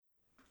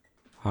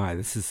Hi,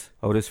 this is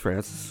Otis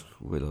Francis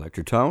with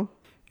Electrotone,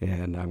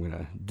 and I'm going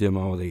to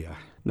demo the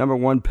number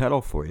one pedal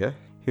for you.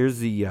 Here's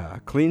the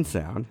clean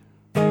sound.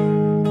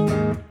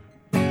 And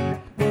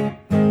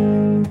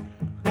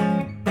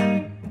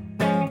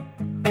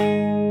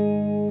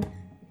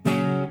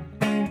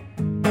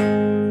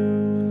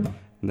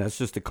that's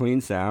just a clean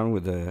sound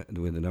with the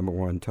number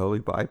one totally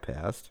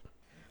bypassed.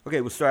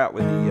 Okay, we'll start out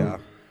with the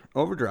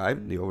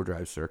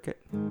overdrive circuit.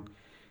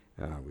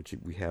 Which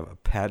we have a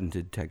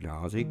patented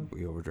technology.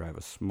 We overdrive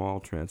a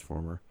small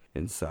transformer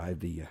inside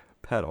the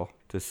pedal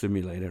to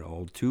simulate an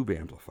old tube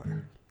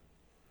amplifier.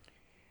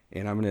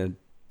 And I'm going to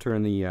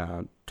turn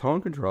the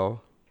tone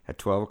control at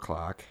 12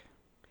 o'clock,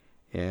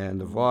 and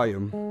the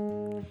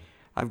volume,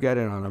 I've got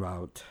it on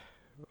about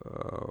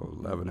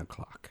 11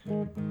 o'clock.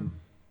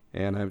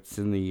 And it's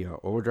in the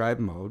overdrive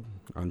mode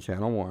on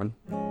channel 1,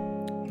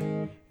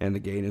 and the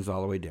gain is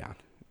all the way down.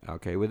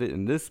 Okay, with it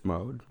in this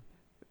mode,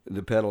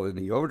 the pedal in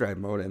the overdrive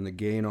mode and the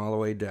gain all the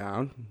way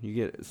down, you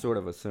get sort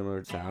of a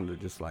similar sound to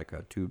just like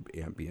a tube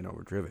amp being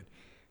overdriven,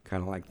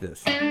 kind of like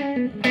this.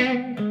 And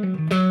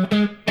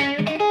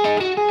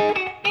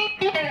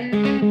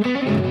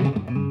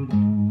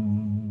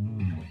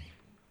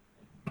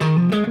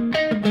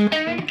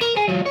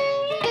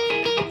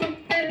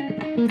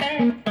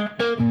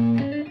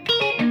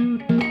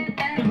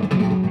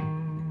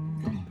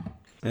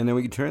then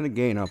we can turn the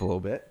gain up a little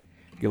bit,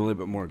 get a little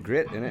bit more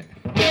grit in it.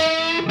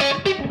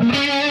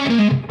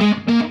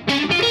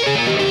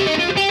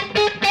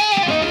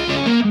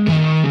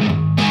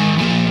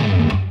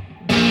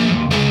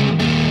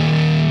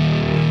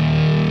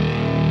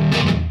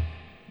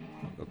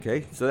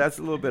 Okay, so that's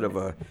a little bit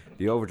of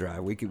the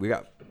overdrive. We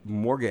got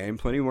more gain,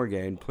 plenty more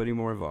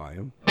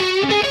volume.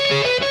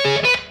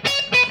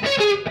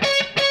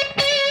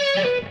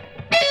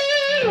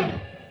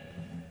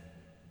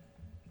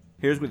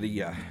 Here's with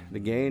the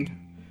gain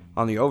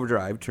on the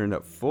overdrive turned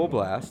up full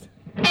blast.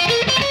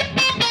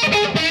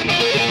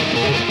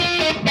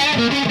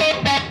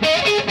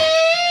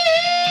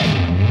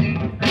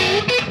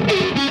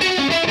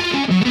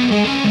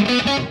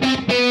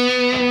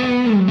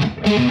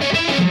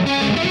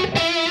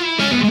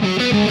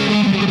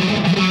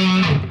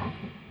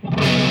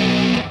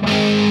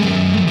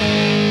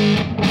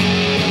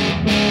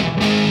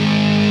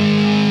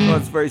 So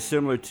it's very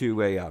similar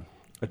to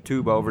a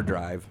tube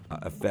overdrive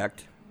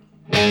effect,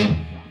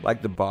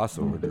 like the Boss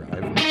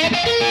overdrive.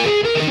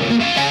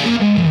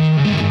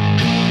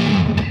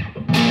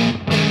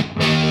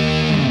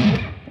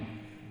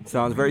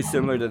 Sounds very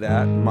similar to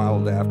that,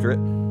 modeled after it.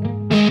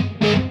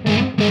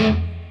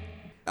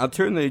 I'll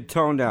turn the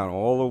tone down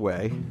all the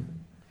way.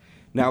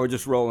 Now we're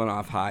just rolling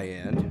off high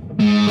end.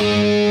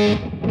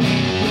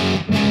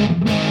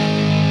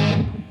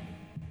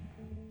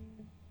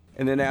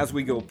 And then as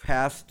we go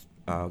past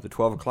the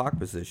 12 o'clock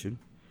position,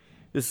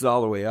 this is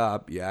all the way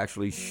up, you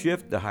actually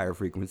shift the higher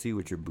frequency,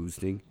 which you're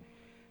boosting,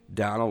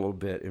 down a little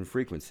bit in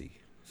frequency.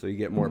 So you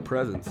get more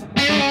presence.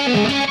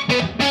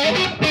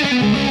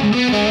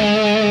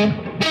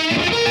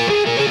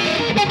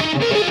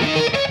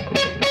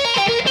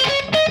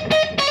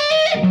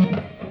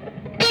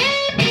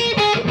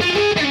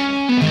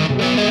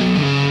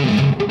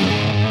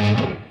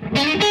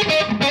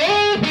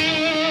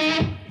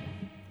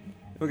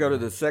 We go to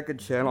the second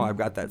channel. I've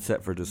got that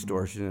set for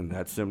distortion, and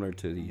that's similar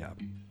to the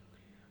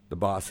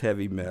Boss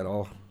heavy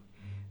metal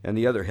and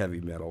the other heavy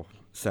metal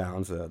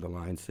sounds, the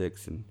Line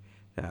 6 and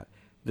that.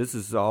 This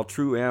is all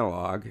true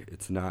analog.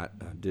 It's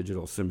not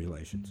digital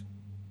simulations.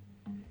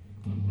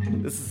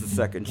 This is the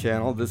second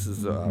channel. This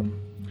is the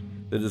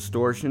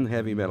distortion,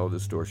 heavy metal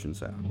distortion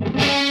sound.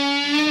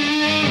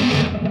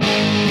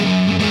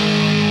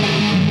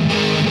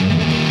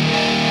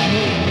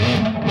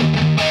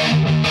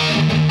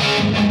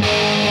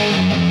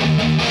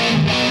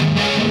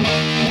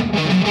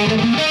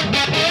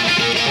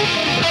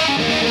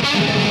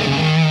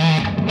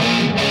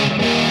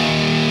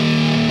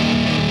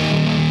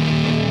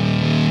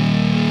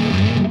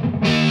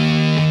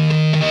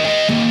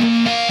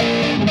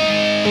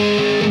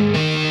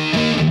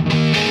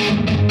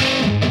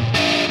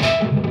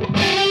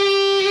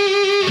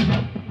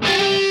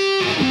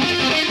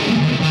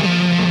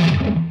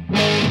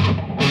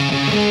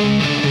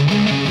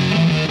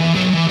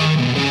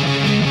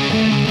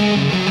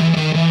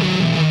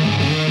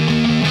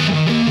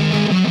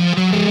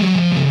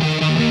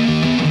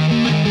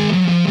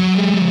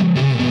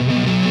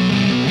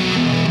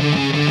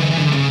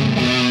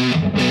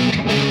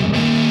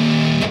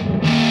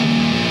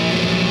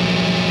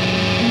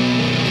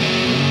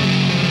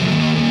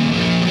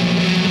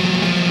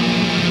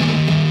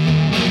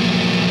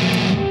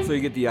 So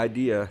you get the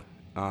idea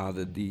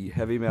that the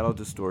heavy metal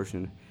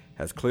distortion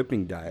has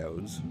clipping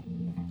diodes.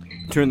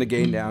 Turn the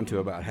gain down to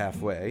about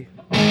halfway.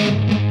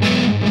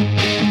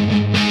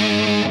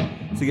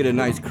 So you get a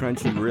nice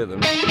crunchy rhythm.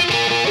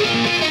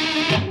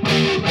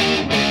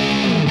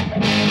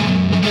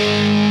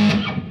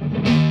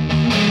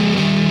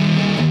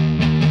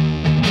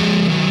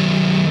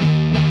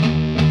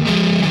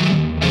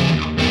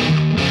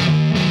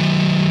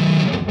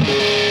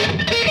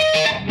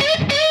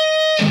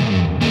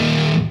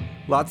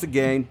 Lots of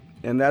gain,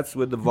 and that's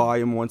with the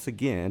volume once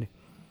again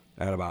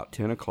at about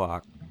 10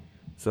 o'clock.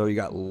 So you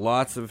got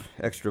lots of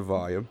extra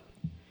volume.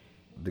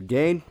 The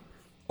gain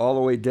all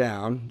the way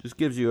down just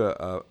gives you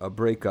a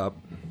breakup.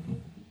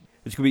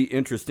 It's going to be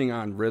interesting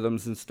on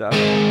rhythms and stuff.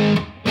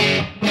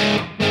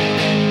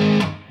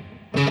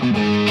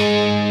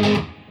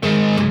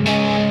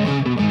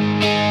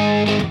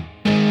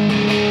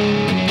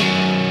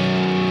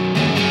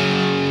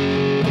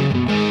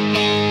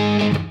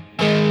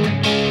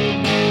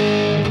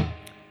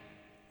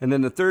 And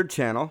then the third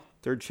channel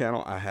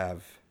I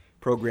have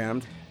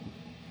programmed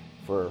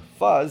for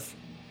fuzz,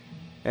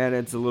 and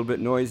it's a little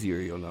bit noisier.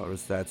 You'll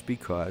notice that's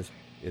because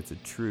it's a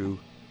true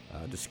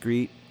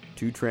discrete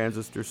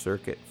 2-transistor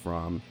circuit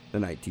from the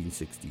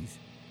 1960s.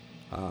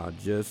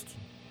 Just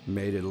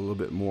made it a little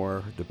bit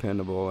more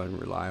dependable and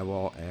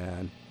reliable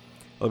and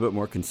a little bit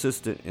more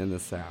consistent in the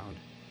sound,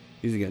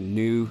 using a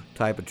new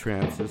type of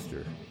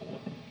transistor.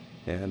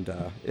 And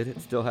it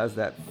still has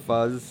that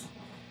fuzz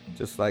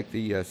just like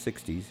the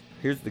 60s.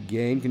 Here's the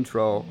gain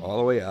control all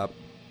the way up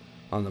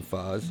on the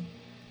fuzz,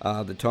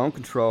 the tone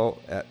control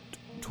at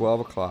 12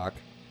 o'clock,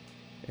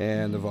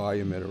 and the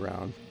volume at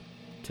around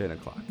 10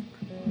 o'clock.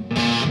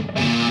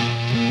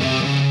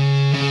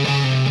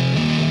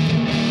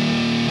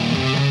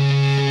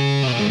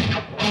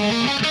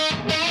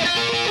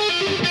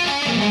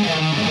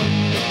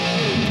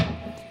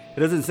 It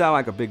doesn't sound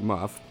like a big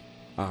muff.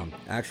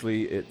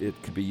 Actually,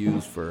 it could be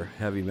used for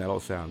heavy metal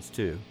sounds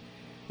too.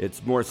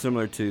 It's more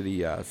similar to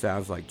the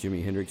sounds like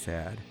Jimi Hendrix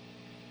had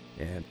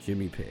and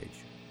Jimmy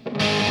Page.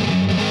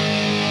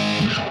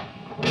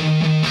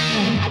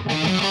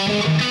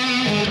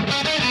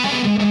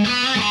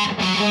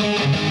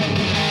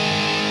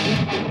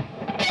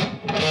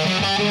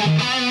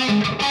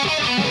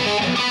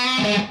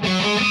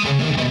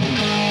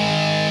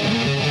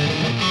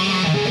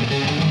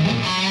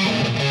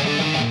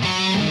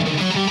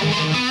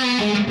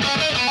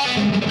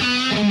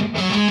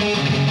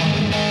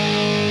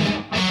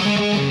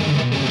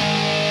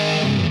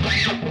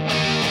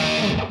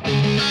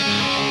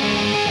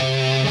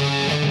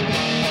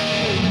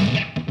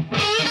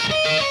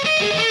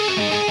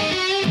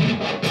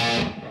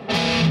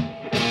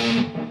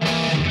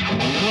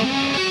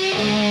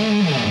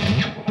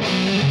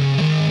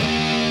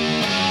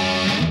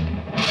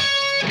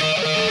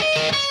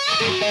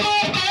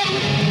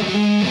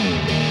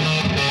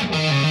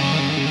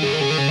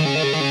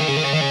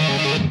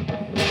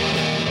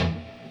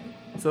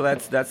 So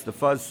that's the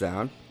fuzz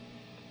sound.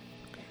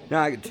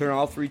 Now I can turn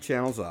all 3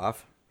 channels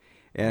off,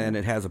 and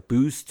it has a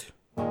boost.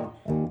 The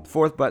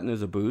 4th button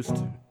is a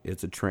boost.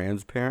 It's a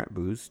transparent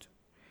boost.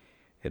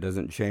 It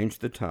doesn't change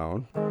the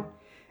tone,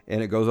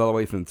 and it goes all the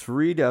way from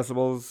 3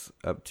 decibels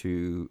up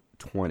to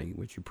 20,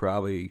 which you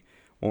probably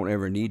won't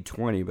ever need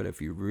 20, but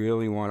if you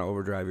really want to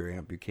overdrive your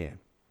amp, you can.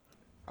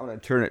 I'm going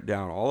to turn it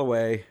down all the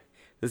way.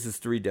 This is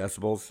 3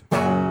 decibels.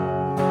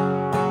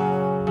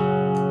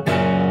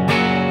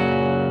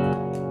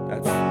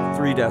 That's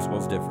 3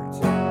 decibels difference.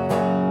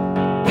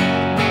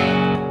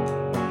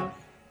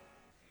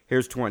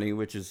 Here's 20,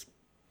 which is,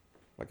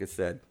 like I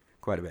said,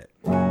 quite a bit.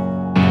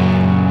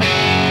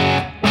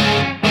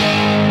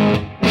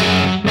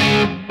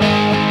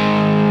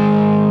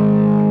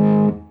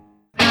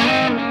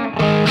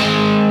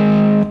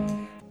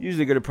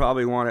 Usually going to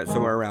probably want it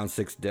somewhere around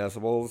 6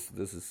 decibels.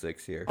 This is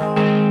 6 here.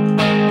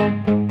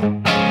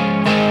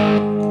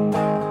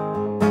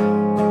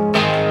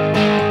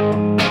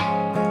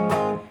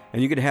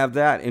 And you can have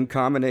that in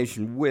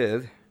combination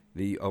with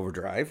the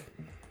overdrive.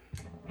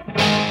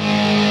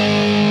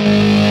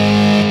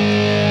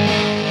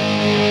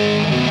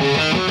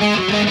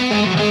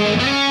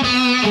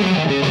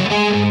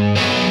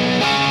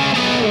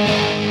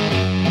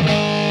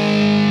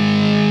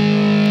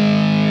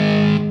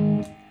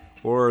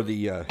 Or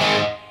the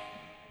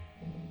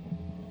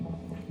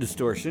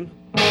distortion.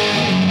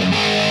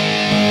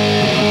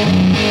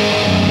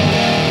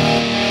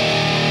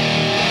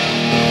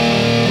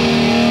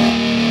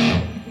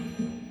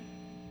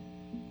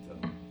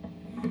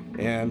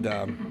 And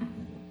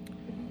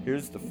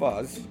here's the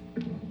fuzz.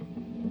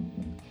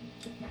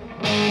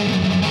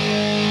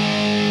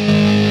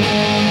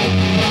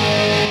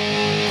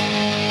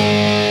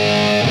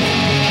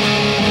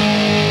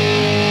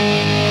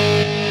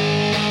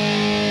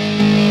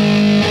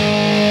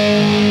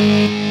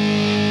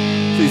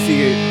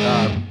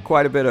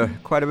 Quite a bit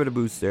of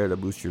boost there to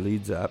boost your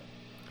leads up.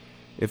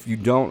 If you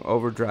don't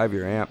overdrive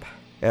your amp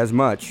as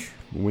much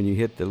when you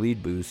hit the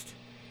lead boost,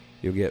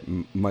 you'll get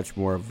much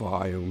more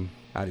volume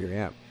out of your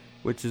amp,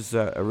 which is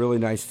a really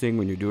nice thing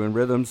when you're doing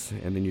rhythms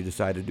and then you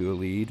decide to do a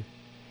lead.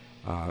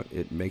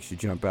 It makes you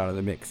jump out of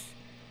the mix.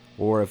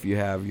 Or if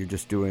you're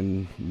just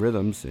doing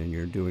rhythms and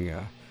you're doing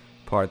a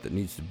part that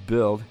needs to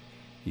build,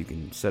 you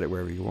can set it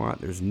wherever you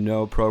want. There's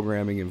no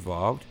programming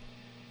involved.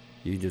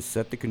 You just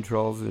set the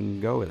controls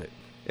and go with it.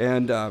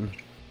 And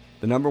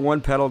the number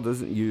 1 pedal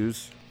doesn't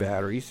use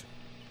batteries.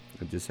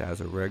 It just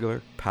has a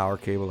regular power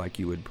cable like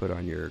you would put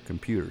on your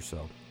computer.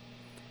 So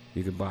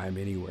you could buy them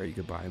anywhere. You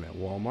could buy them at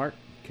Walmart,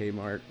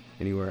 Kmart,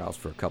 anywhere else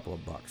for a couple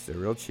of bucks. They're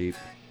real cheap.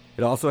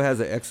 It also has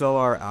an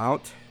XLR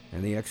out,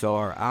 and the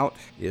XLR out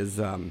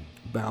is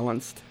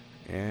balanced,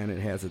 and it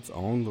has its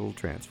own little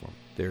transformer.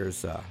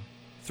 There's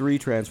 3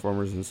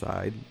 transformers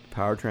inside: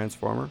 power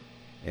transformer,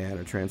 and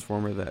a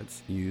transformer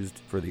that's used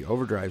for the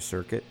overdrive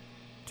circuit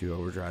to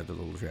overdrive the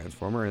little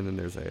transformer, and then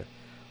there's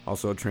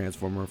also a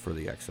transformer for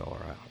the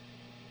XLR out.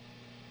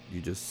 You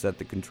just set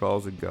the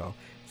controls and go.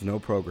 There's no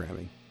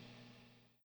programming.